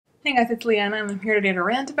Hey guys, it's Leanna and I'm here today to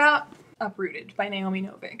rant about Uprooted by Naomi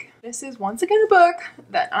Novik. This is once again a book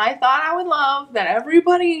that I thought I would love, that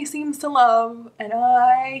everybody seems to love, and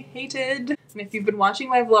I hated. And if you've been watching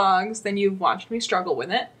my vlogs, then you've watched me struggle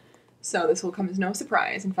with it. So this will come as no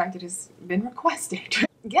surprise. In fact, it has been requested.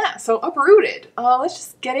 Yeah, so Uprooted. Let's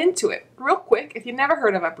just get into it real quick. If you've never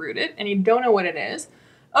heard of Uprooted and you don't know what it is,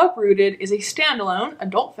 Uprooted is a standalone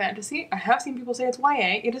adult fantasy. I have seen people say it's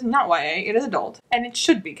YA. It is not YA, it is adult. And it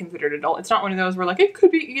should be considered adult. It's not one of those where like, it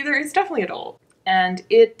could be either, it's definitely adult. And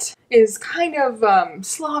it is kind of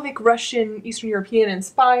Slavic, Russian, Eastern European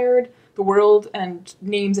inspired. The world and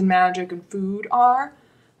names and magic and food are.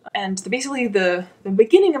 And basically the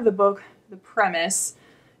beginning of the book, the premise,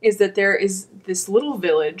 is that there is this little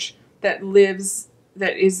village that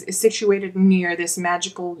is situated near this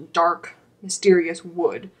magical, dark, mysterious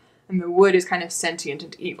wood, and the wood is kind of sentient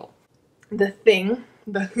and evil. The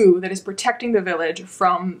who that is protecting the village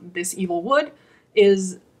from this evil wood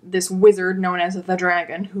is this wizard known as the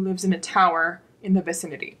dragon, who lives in a tower in the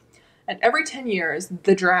vicinity. And every 10 years,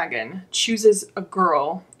 the dragon chooses a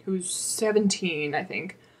girl who's 17, I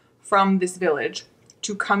think, from this village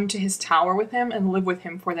to come to his tower with him and live with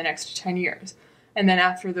him for the next 10 years. And then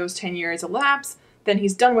after those 10 years elapse, then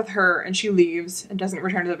he's done with her and she leaves and doesn't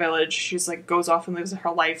return to the village. She's like goes off and lives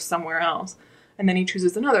her life somewhere else. And then he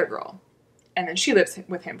chooses another girl. And then she lives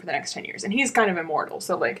with him for the next 10 years. And he's kind of immortal.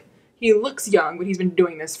 So like he looks young, but he's been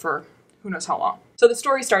doing this for who knows how long. So the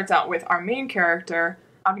story starts out with our main character,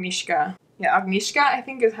 Agnieszka. Yeah, Agnieszka, I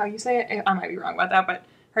think is how you say it. I might be wrong about that, but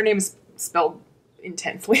her name is spelled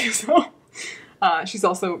intensely. So she's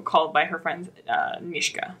also called by her friends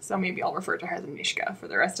Nishka. So maybe I'll refer to her as Nishka for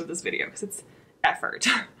the rest of this video because it's effort.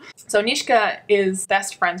 So Nishka is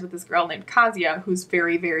best friends with this girl named Kazia, who's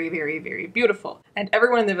very, very, very, very beautiful. And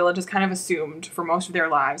everyone in the village has kind of assumed for most of their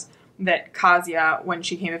lives that Kazia, when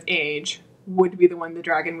she came of age, would be the one the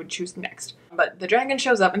dragon would choose next. But the dragon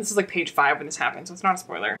shows up, and this is like page 5 when this happens, so it's not a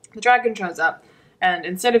spoiler. The dragon shows up, and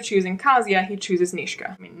instead of choosing Kazia, he chooses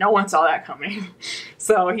Nishka. I mean, no one saw that coming.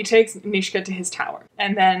 So he takes Nishka to his tower.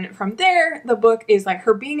 And then from there, the book is like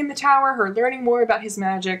her being in the tower, her learning more about his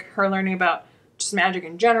magic, her learning about just magic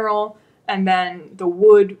in general, and then the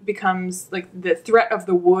wood becomes, like, the threat of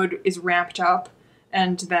the wood is ramped up,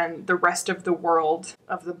 and then the rest of the world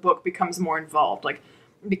of the book becomes more involved. Like,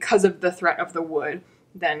 because of the threat of the wood,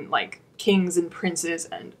 then, like, kings and princes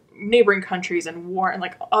and neighboring countries and war and,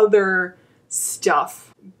 like, other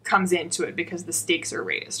stuff comes into it because the stakes are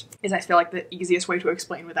raised. Is I feel like the easiest way to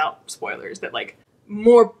explain without spoilers, that, like,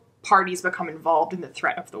 more parties become involved in the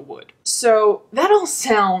threat of the wood. So that all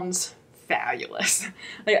sounds fabulous.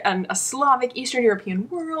 Like a Slavic Eastern European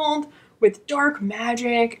world with dark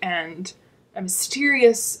magic and a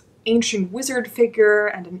mysterious ancient wizard figure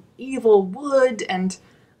and an evil wood, and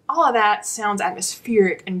all of that sounds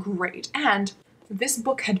atmospheric and great. And this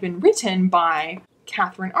book had been written by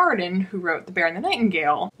Catherine Arden, who wrote The Bear and the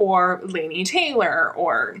Nightingale, or Laini Taylor,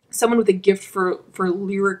 or someone with a gift for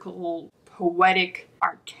lyrical, poetic,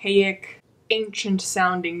 archaic, ancient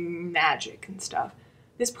sounding magic and stuff.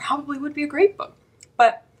 This probably would be a great book.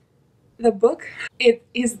 But the book, it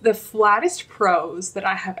is the flattest prose that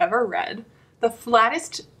I have ever read, the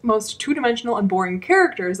flattest, most two-dimensional and boring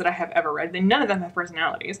characters that I have ever read. None of them have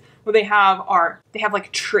personalities. What they have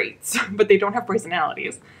like traits, but they don't have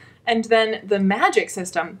personalities. And then the magic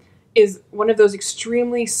system is one of those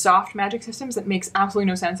extremely soft magic systems that makes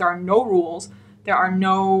absolutely no sense. There are no rules.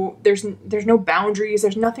 There's no boundaries.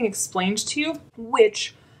 There's nothing explained to you,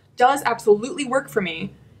 which does absolutely work for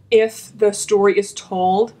me if the story is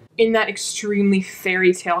told in that extremely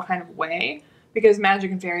fairy tale kind of way, because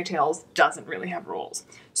magic and fairy tales doesn't really have rules.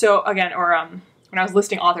 So again, or when I was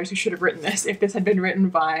listing authors who should have written this, if this had been written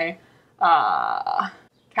by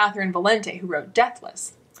Catherine Valente, who wrote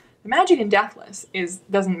Deathless, the magic in Deathless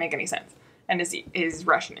doesn't make any sense and is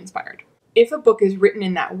Russian inspired. If a book is written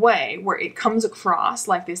in that way, where it comes across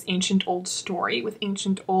like this ancient old story with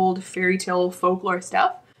ancient old fairy tale folklore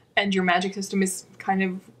stuff, and your magic system is kind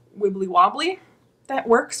of wibbly wobbly, that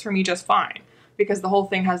works for me just fine, because the whole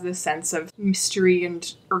thing has this sense of mystery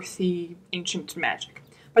and earthy ancient magic.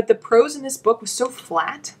 But the prose in this book was so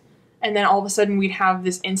flat, and then all of a sudden we'd have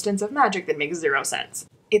this instance of magic that makes zero sense.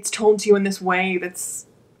 It's told to you in this way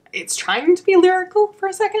it's trying to be lyrical for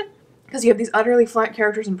a second, because you have these utterly flat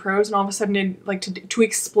characters in prose, and all of a sudden, to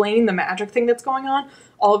explain the magic thing that's going on,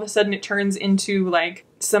 all of a sudden it turns into like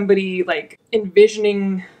somebody like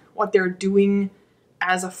envisioning what they're doing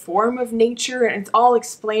as a form of nature, and it's all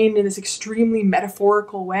explained in this extremely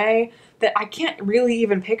metaphorical way that I can't really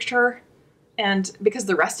even picture. And because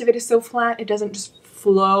the rest of it is so flat, it doesn't just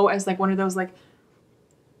flow as like one of those like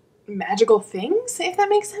magical things, if that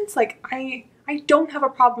makes sense. Like, I don't have a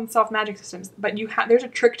problem with soft magic systems, but there's a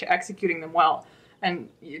trick to executing them well, and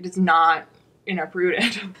it is not in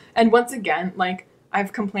Uprooted. And once again, like,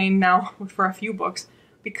 I've complained now for a few books,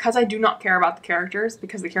 because I do not care about the characters,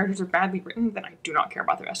 because the characters are badly written, then I do not care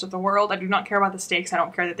about the rest of the world. I do not care about the stakes. I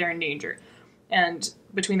don't care that they're in danger. And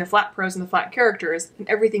between the flat prose and the flat characters and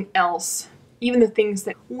everything else, even the things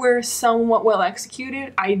that were somewhat well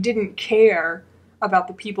executed, I didn't care about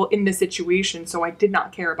the people in the situation, so I did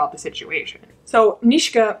not care about the situation. So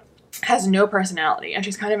Nishka has no personality, and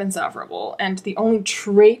she's kind of insufferable, and the only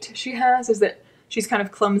trait she has is that she's kind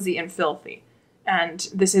of clumsy and filthy. And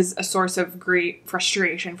this is a source of great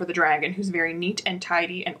frustration for the dragon, who's very neat and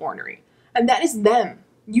tidy and ornery. And that is them.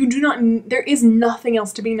 You do not, there is nothing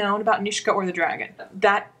else to be known about Nishka or the dragon.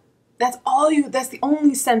 That's the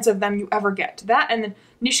only sense of them you ever get. That, and then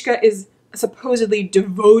Nishka is supposedly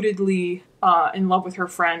devotedly in love with her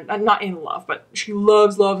friend. Not in love, but she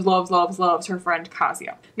loves her friend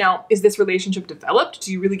Kasia. Now, is this relationship developed?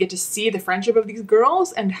 Do you really get to see the friendship of these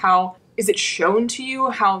girls? And how is it shown to you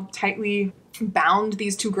how tightly bound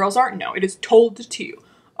these two girls are? No, it is told to you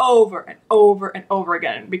over and over and over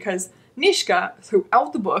again, because Nishka,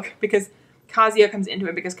 throughout the book, because Kasia comes into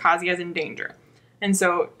it, because Kasia is in danger. And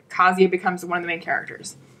so Kasia becomes one of the main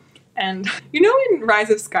characters. And you know in Rise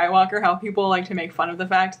of Skywalker how people like to make fun of the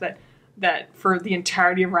fact that for the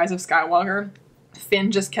entirety of Rise of Skywalker,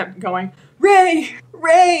 Finn just kept going, Rey,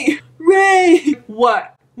 Rey, Rey.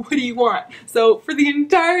 What do you want? So for the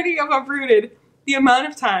entirety of Uprooted, the amount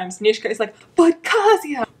of times Nishka is like, but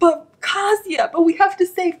Kasia, but we have to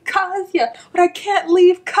save Kasia, but I can't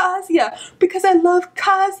leave Kasia because I love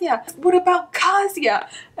Kasia. What about Kasia?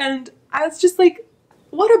 And I was just like,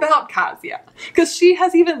 what about Kasia? Because she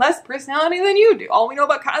has even less personality than you do. All we know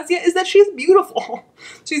about Kasia is that she's beautiful.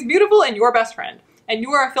 She's beautiful and your best friend. And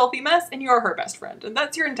you are a filthy mess and you are her best friend. And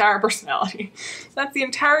that's your entire personality. That's the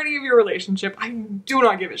entirety of your relationship. I do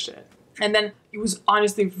not give a shit. And then it was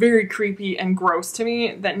honestly very creepy and gross to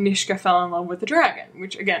me that Nishka fell in love with the dragon,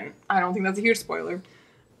 which again, I don't think that's a huge spoiler.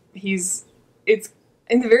 It's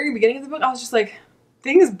in the very beginning of the book, I was just like,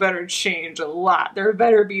 things better change a lot. There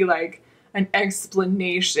better be like an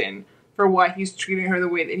explanation for why he's treating her the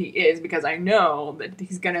way that he is, because I know that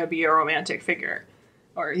he's gonna be a romantic figure,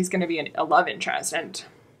 or he's gonna be a love interest, and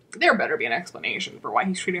there better be an explanation for why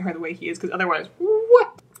he's treating her the way he is, because otherwise,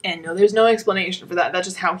 what? And no, there's no explanation for that. That's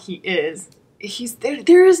just how he is.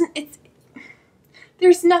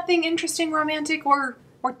 There's nothing interesting, romantic, or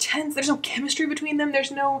tense. There's no chemistry between them.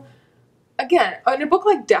 There's no, again, in a book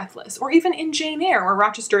like Deathless, or even in Jane Eyre, where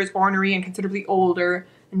Rochester is ornery and considerably older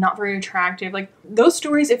and not very attractive. Like, those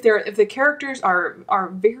stories, if the characters are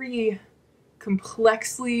very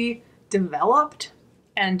complexly developed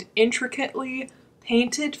and intricately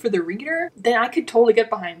painted for the reader, then I could totally get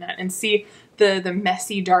behind that and see the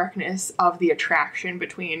messy darkness of the attraction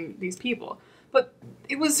between these people. But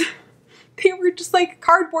they were just like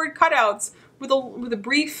cardboard cutouts with a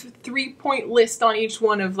brief 3-point list on each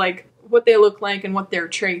one of like what they look like and what their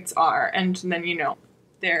traits are, and then, you know,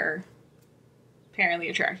 they're apparently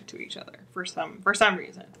attracted to each other for some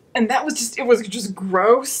reason. And that was just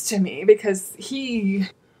gross to me, because he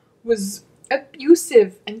was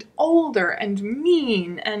abusive and older and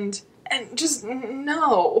mean and just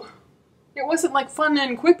no. It wasn't like fun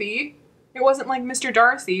and quippy. It wasn't like Mr.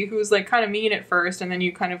 Darcy, who's like kind of mean at first and then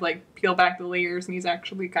you kind of like peel back the layers and he's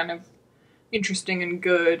actually kind of interesting and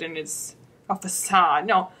good and is a facade.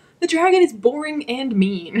 No, the dragon is boring and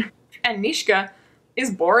mean. And Nishka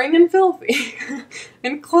is boring and filthy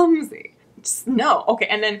and clumsy. Just, no. Okay,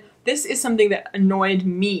 and then this is something that annoyed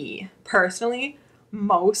me personally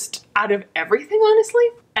most out of everything, honestly.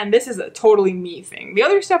 And this is a totally me thing. The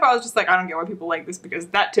other stuff I was just like, I don't get why people like this, because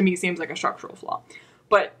that to me seems like a structural flaw.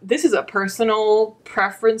 But this is a personal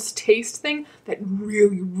preference taste thing that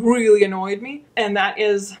really, really annoyed me. And that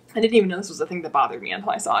is, I didn't even know this was a thing that bothered me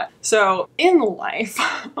until I saw it. So in life,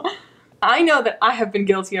 I know that I have been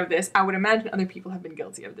guilty of this. I would imagine other people have been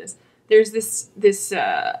guilty of this. There's this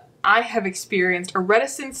I have experienced a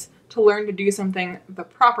reticence to learn to do something the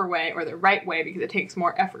proper way or the right way because it takes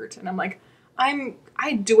more effort. And I'm like,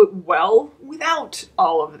 I do it well without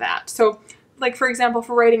all of that. So like, for example,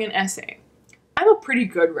 for writing an essay, I'm a pretty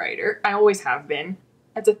good writer. I always have been.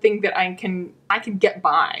 That's a thing that I can get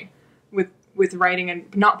by with writing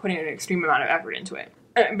and not putting an extreme amount of effort into it.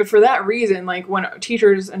 But for that reason, like when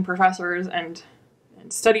teachers and professors and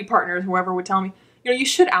study partners, whoever would tell me, you know, you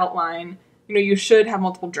should outline, you know, you should have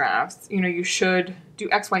multiple drafts, you know, you should do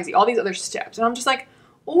X, Y, Z, all these other steps. And I'm just like,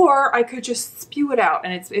 or I could just spew it out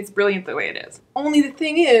and it's brilliant the way it is. Only the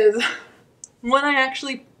thing is, when I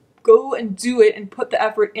actually go and do it and put the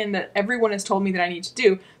effort in that everyone has told me that I need to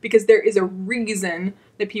do, because there is a reason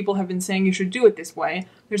that people have been saying you should do it this way.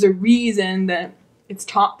 There's a reason that it's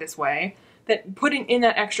taught this way, that putting in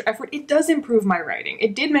that extra effort, it does improve my writing.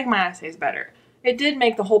 It did make my essays better. It did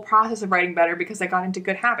make the whole process of writing better because I got into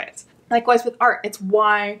good habits. Likewise with art, it's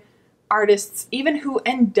why artists, even who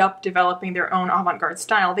end up developing their own avant-garde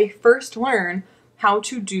style, they first learn how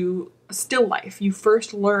to do a still life. You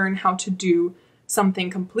first learn how to do something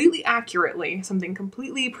completely accurately, something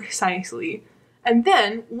completely precisely, and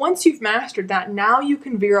then once you've mastered that, now you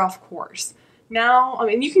can veer off course. Now, I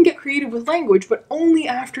mean, you can get creative with language, but only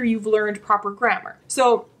after you've learned proper grammar.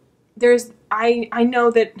 So I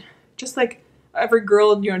know that just like every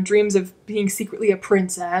girl, you know, dreams of being secretly a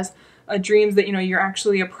princess, dreams that, you know, you're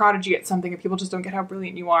actually a prodigy at something and people just don't get how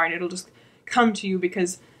brilliant you are and it'll just come to you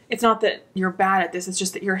because it's not that you're bad at this, it's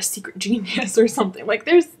just that you're a secret genius or something. Like,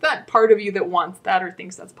 there's that part of you that wants that or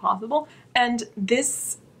thinks that's possible. And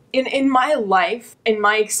this, in my life, in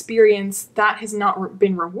my experience, that has not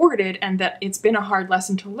been rewarded, and that it's been a hard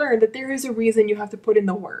lesson to learn that there is a reason you have to put in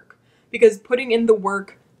the work. Because putting in the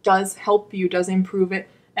work does help you, does improve it,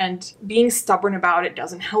 and being stubborn about it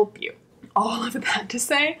doesn't help you. All of that to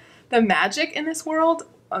say, the magic in this world,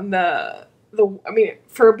 I mean,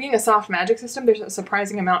 for being a soft magic system, there's a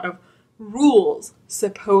surprising amount of rules,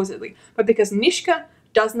 supposedly. But because Nishka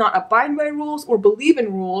does not abide by rules or believe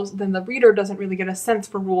in rules, then the reader doesn't really get a sense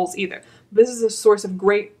for rules either. This is a source of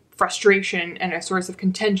great frustration and a source of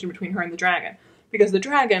contention between her and the dragon. Because the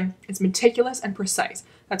dragon is meticulous and precise.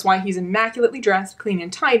 That's why he's immaculately dressed, clean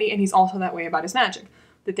and tidy, and he's also that way about his magic.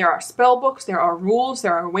 That there are spell books, there are rules,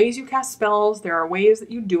 there are ways you cast spells, there are ways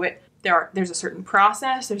that you do it. There's a certain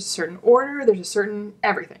process, there's a certain order, there's a certain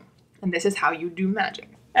everything. And this is how you do magic.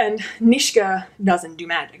 And Nishka doesn't do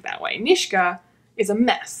magic that way. Nishka is a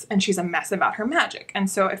mess, and she's a mess about her magic. And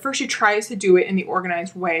so at first she tries to do it in the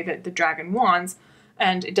organized way that the dragon wants,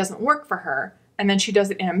 and it doesn't work for her. And then she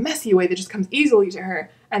does it in a messy way that just comes easily to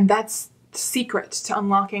her, and that's the secret to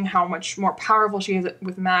unlocking how much more powerful she is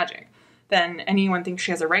with magic than anyone thinks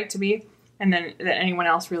she has a right to be, and then that anyone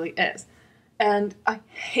else really is. And I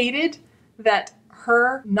hated that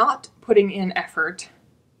her not putting in effort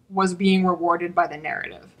was being rewarded by the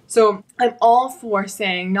narrative. So I'm all for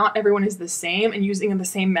saying not everyone is the same, and using the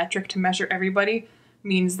same metric to measure everybody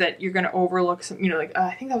means that you're going to overlook some, you know, like,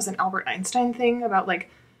 I think that was an Albert Einstein thing about, like,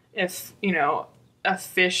 if, you know, a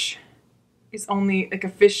fish is only, like, a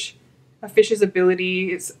fish's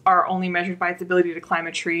abilities are only measured by its ability to climb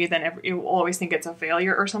a tree, then it will always think it's a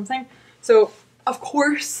failure or something. So, of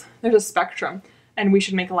course, there's a spectrum, and we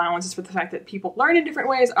should make allowances for the fact that people learn in different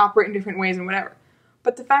ways, operate in different ways, and whatever.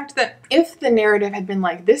 But the fact that if the narrative had been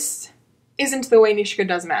like, this isn't the way Nishka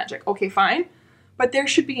does magic, okay, fine, but there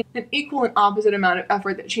should be an equal and opposite amount of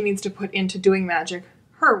effort that she needs to put into doing magic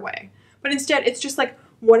her way. But instead, it's just like,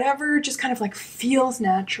 whatever just kind of like feels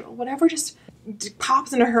natural, whatever just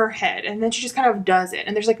pops into her head, and then she just kind of does it,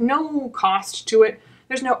 and there's like no cost to it,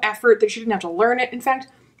 there's no effort, that she didn't have to learn it. In fact,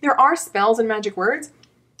 there are spells and magic words,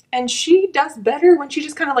 and she does better when she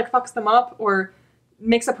just kind of like fucks them up, or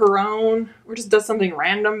makes up her own, or just does something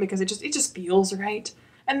random because it just feels right.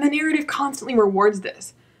 And the narrative constantly rewards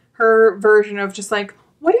this. Her version of just like,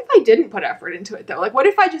 what if I didn't put effort into it though? Like, what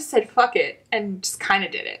if I just said fuck it and just kind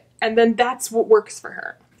of did it? And then that's what works for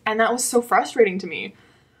her. And that was so frustrating to me,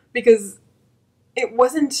 because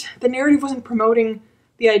the narrative wasn't promoting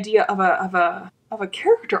the idea of a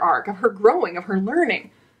character arc, of her growing, of her learning.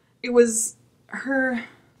 It was her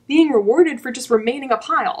being rewarded for just remaining a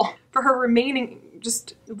pile, for her remaining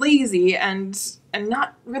just lazy and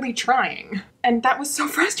not really trying. And that was so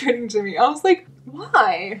frustrating to me. I was like,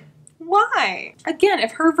 why? Why? Again,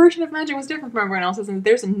 if her version of magic was different from everyone else's, and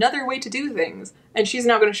there's another way to do things, and she's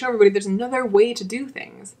now going to show everybody there's another way to do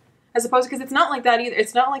things. As opposed, because it's not like that either.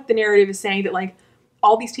 It's not like the narrative is saying that, like,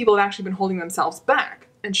 all these people have actually been holding themselves back,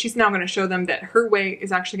 and she's now going to show them that her way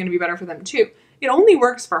is actually going to be better for them too. It only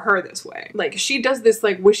works for her this way. Like, she does this,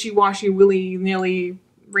 like, wishy-washy, willy-nilly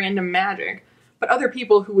random magic, but other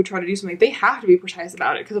people who would try to do something, they have to be precise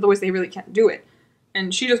about it, because otherwise they really can't do it.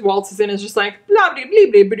 And she just waltzes in as just like, blah blah blah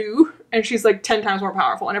blah blah, and she's like 10 times more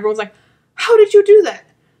powerful, and everyone's like, how did you do that?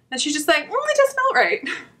 And she's just like, well, it just felt right.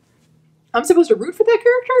 I'm supposed to root for that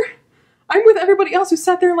character? I'm with everybody else who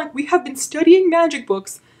sat there and like, we have been studying magic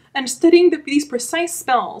books and studying these precise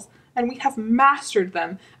spells, and we have mastered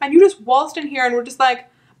them, and you just waltzed in here and we're just like,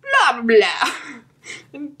 blah blah blah,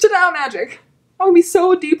 and ta-da, magic. I would be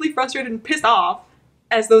so deeply frustrated and pissed off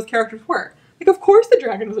as those characters were. Like, of course the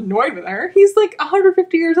dragon was annoyed with her. He's like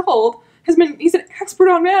 150 years old, he's an expert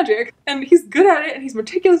on magic, and he's good at it, and he's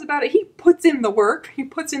meticulous about it. He puts in the work, he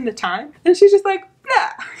puts in the time, and she's just like,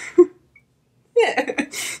 nah. Yeah.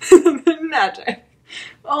 Magic.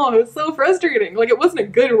 Oh, it was so frustrating. Like, it wasn't a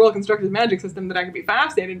good or well-constructed magic system that I could be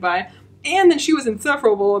fascinated by, and then she was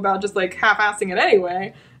insufferable about just, like, half-assing it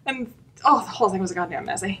anyway, and, oh, the whole thing was a goddamn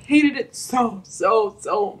mess. I hated it so, so,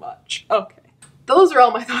 so much. Okay. Those are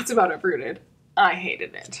all my thoughts about Uprooted. I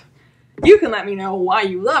hated it. You can let me know why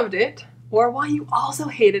you loved it, or why you also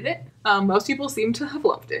hated it. Most people seem to have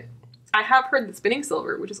loved it. I have heard that Spinning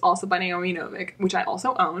Silver, which is also by Naomi Novik, which I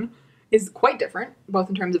also own, is quite different, both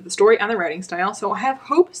in terms of the story and the writing style, so I have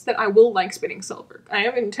hopes that I will like Spinning Silver. I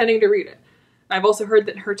am intending to read it. I've also heard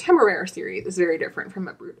that her Temeraire series is very different from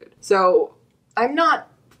Uprooted. So, I'm not,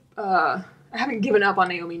 I haven't given up on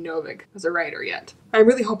Naomi Novik as a writer yet. I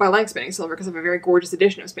really hope I like Spinning Silver because I have a very gorgeous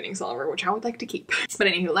edition of Spinning Silver, which I would like to keep. But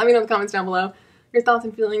anywho, let me know in the comments down below your thoughts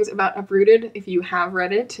and feelings about Uprooted, if you have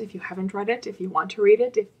read it, if you haven't read it, if you want to read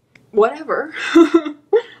it, if whatever.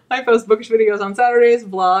 I post bookish videos on Saturdays,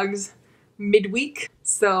 vlogs midweek,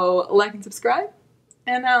 so like and subscribe,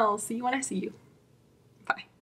 and I'll see you when I see you.